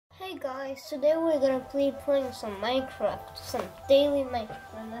Hey guys, today we're gonna playing some Minecraft, some daily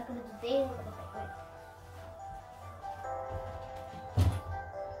Minecraft. I'm not gonna do daily Minecraft.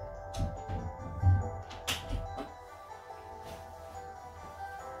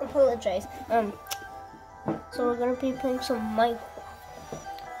 Apologize. So we're gonna be playing some Minecraft.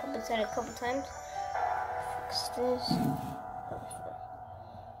 I've been said it a couple times. Fix this.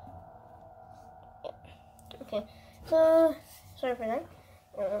 Yeah. Okay. So sorry for that.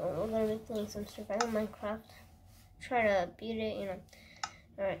 We're gonna be playing some survival Minecraft. Try to beat it, you know.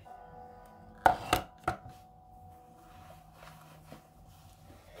 All right.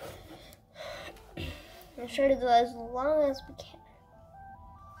 Let's try to do as long as we can.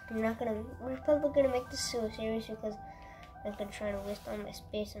 We're probably gonna make this so serious because I'm gonna try to waste all my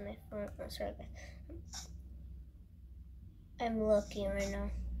space on my phone. Oh, sorry guys. I'm lucky right now.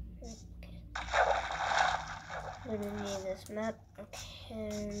 Okay. I'm gonna need this map.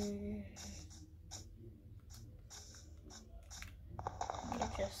 Okay.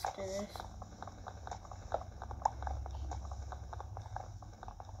 Just do this.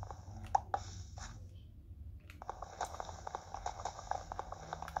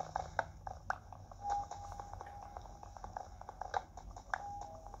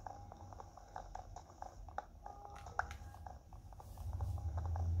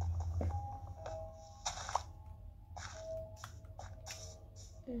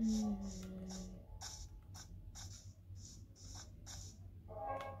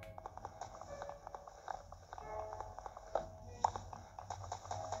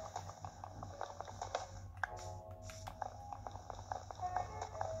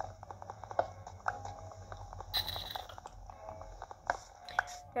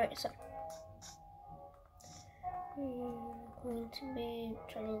 Alright, so I'm going to be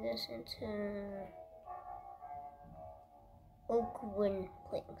turning this into oak wood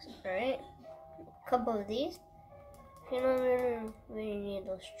planks. Alright, a couple of these. You don't really need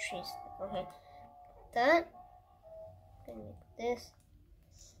those trees. Okay, that. Gonna make this.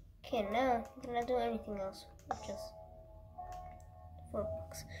 Okay, now I'm gonna do anything else, just 4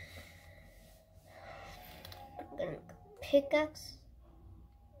 blocks. I'm gonna make a pickaxe.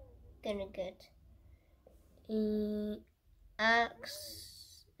 Gonna get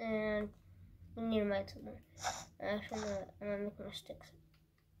axe and we need my somewhere. Actually, no, I'm gonna make my sticks.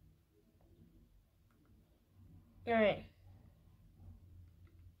 Alright.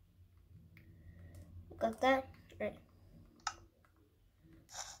 Got that? Alright.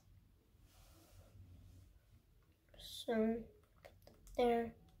 So,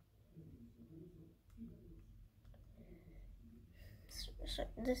 there. So,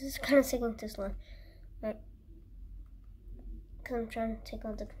 this is kind of taking too long. Right. Because I'm trying to take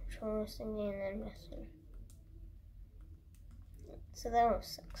out the controllers thingy and then mess it. So that one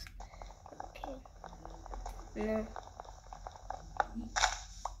sucks. Okay. No.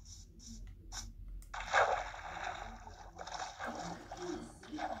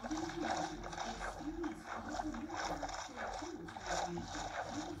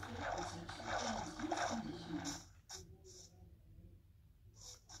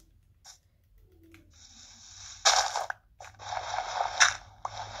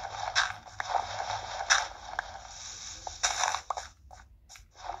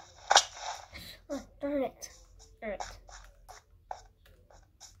 Oh, darn it. Alright.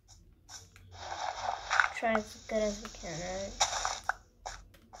 Try as good as we can, alright?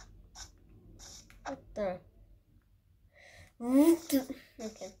 What the?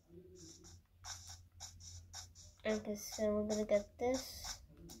 Okay. Okay, so we're gonna get this.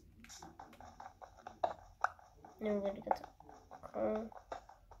 Then we're gonna get the coal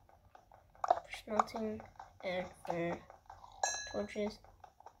for smelting and for torches.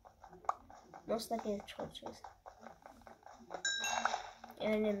 Most likely the torches. Yeah,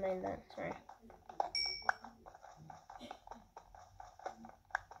 I didn't mind that, sorry.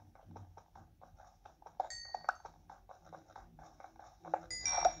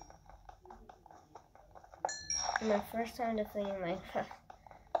 My first time defeating Minecraft.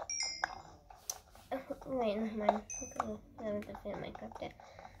 Wait, never mind. I haven't defeated Minecraft yet.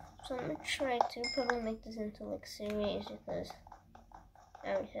 So I'm gonna try to probably make this into like series because I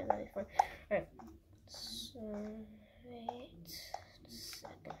already said that before. Alright. So wait a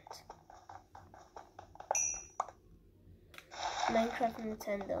second. Minecraft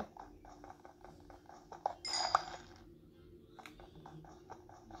Nintendo.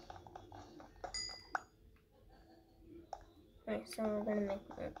 Alright, so we're gonna make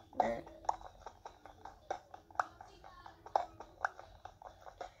that.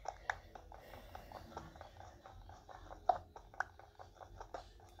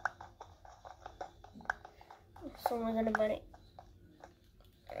 So we're gonna buy it.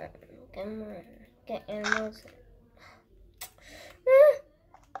 Get animals.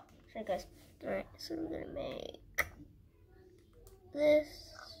 Sorry guys. Alright, so we're gonna make this.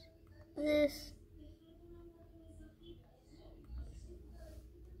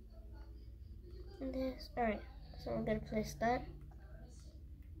 Alright, so we're gonna place that.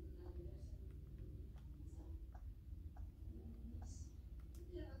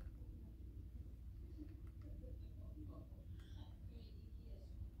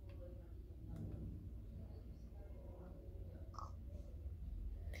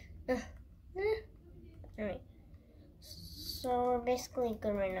 Alright, so we're basically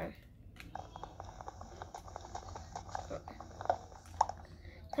good right now.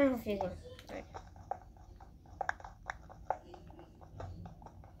 Kind of confusing. Alright.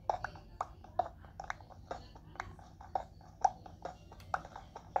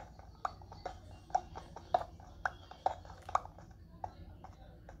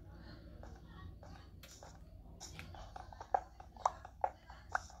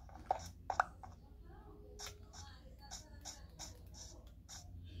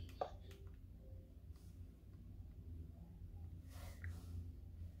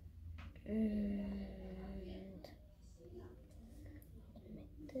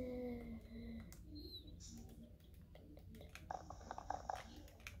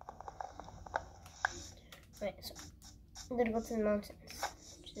 Right, so I'm gonna go to the mountains.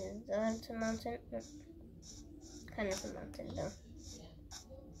 Which is that a mountain? No. Kind of a mountain though.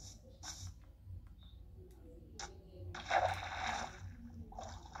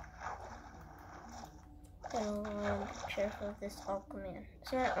 Gotta be careful of this Aquaman.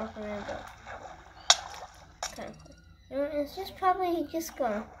 It's not Aquaman, but kind of cool. You know, it's just probably just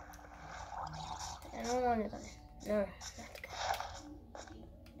go. I don't want to die. No, not good.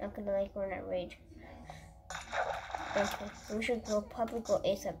 Not gonna like go in that rage. Okay, we should probably go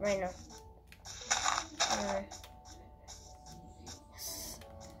ASAP right now. Yes.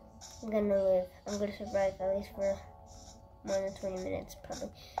 I'm gonna live. I'm gonna survive at least for more than 20 minutes, probably.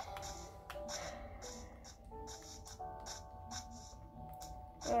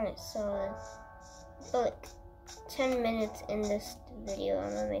 Alright, so like 10 minutes in this video,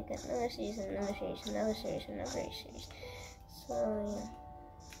 I'm gonna make another series, another series, another series, another series. So yeah.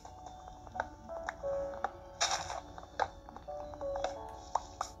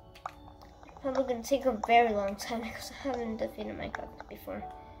 Probably gonna take a very long time because I haven't defeated Minecraft before.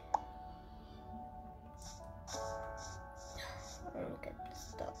 Oh, look at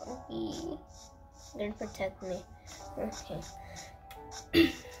this doggy. Gonna protect me. Okay.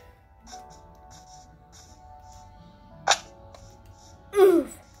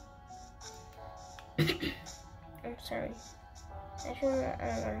 Oof. I'm sorry. Actually, I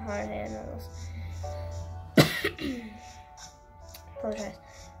don't want hard animals. Apologize.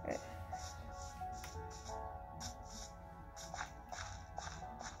 Right.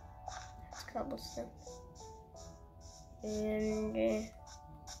 That's cobblestone. And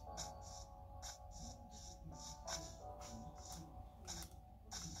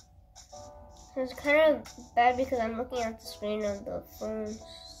it's kind of bad because I'm looking at the screen of the phone,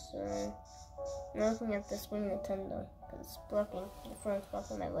 so I'm looking at the screen of Nintendo because it's blocking, the phone's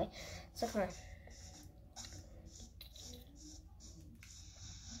blocking my way. So come on.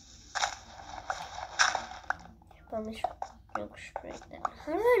 Probably should look straight down.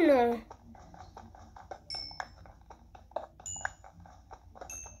 How do I know?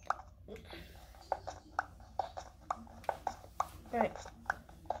 Alright.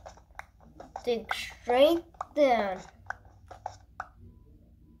 Dig straight down.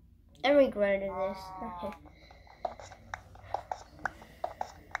 I regretted this. Okay.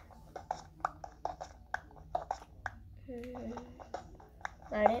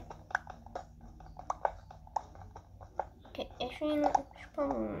 Got it. Okay, actually, you know, I should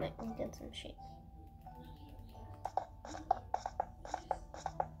probably might get some shade.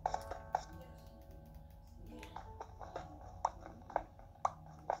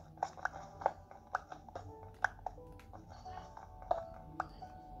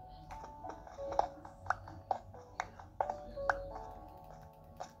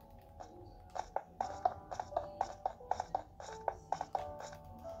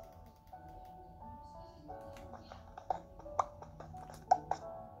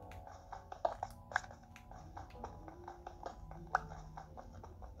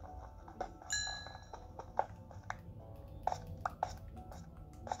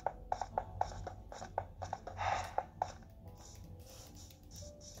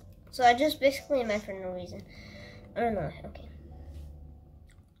 So I just basically met for no reason. I don't know. Okay.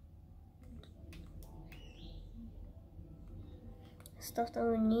 stuff that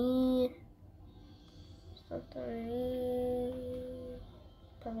we need.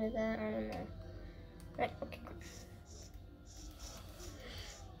 Probably that, I don't know. Right, okay, cool.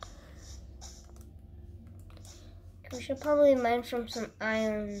 We should probably mine from some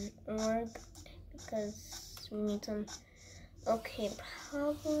iron ore because we need some. Okay,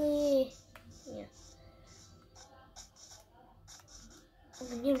 probably, yeah.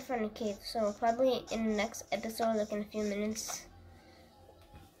 We need to find a cave, so probably in the next episode, like in a few minutes,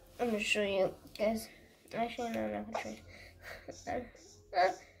 I'm gonna show you guys. Actually, no, I'm not gonna show you.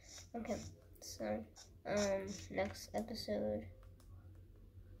 Okay, so, next episode,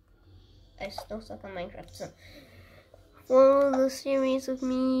 I still suck on Minecraft, so follow the series with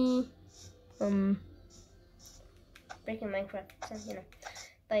me, breaking Minecraft, so, you know.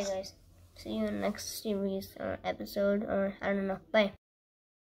 Bye, guys. See you in the next series or episode, or I don't know. Bye.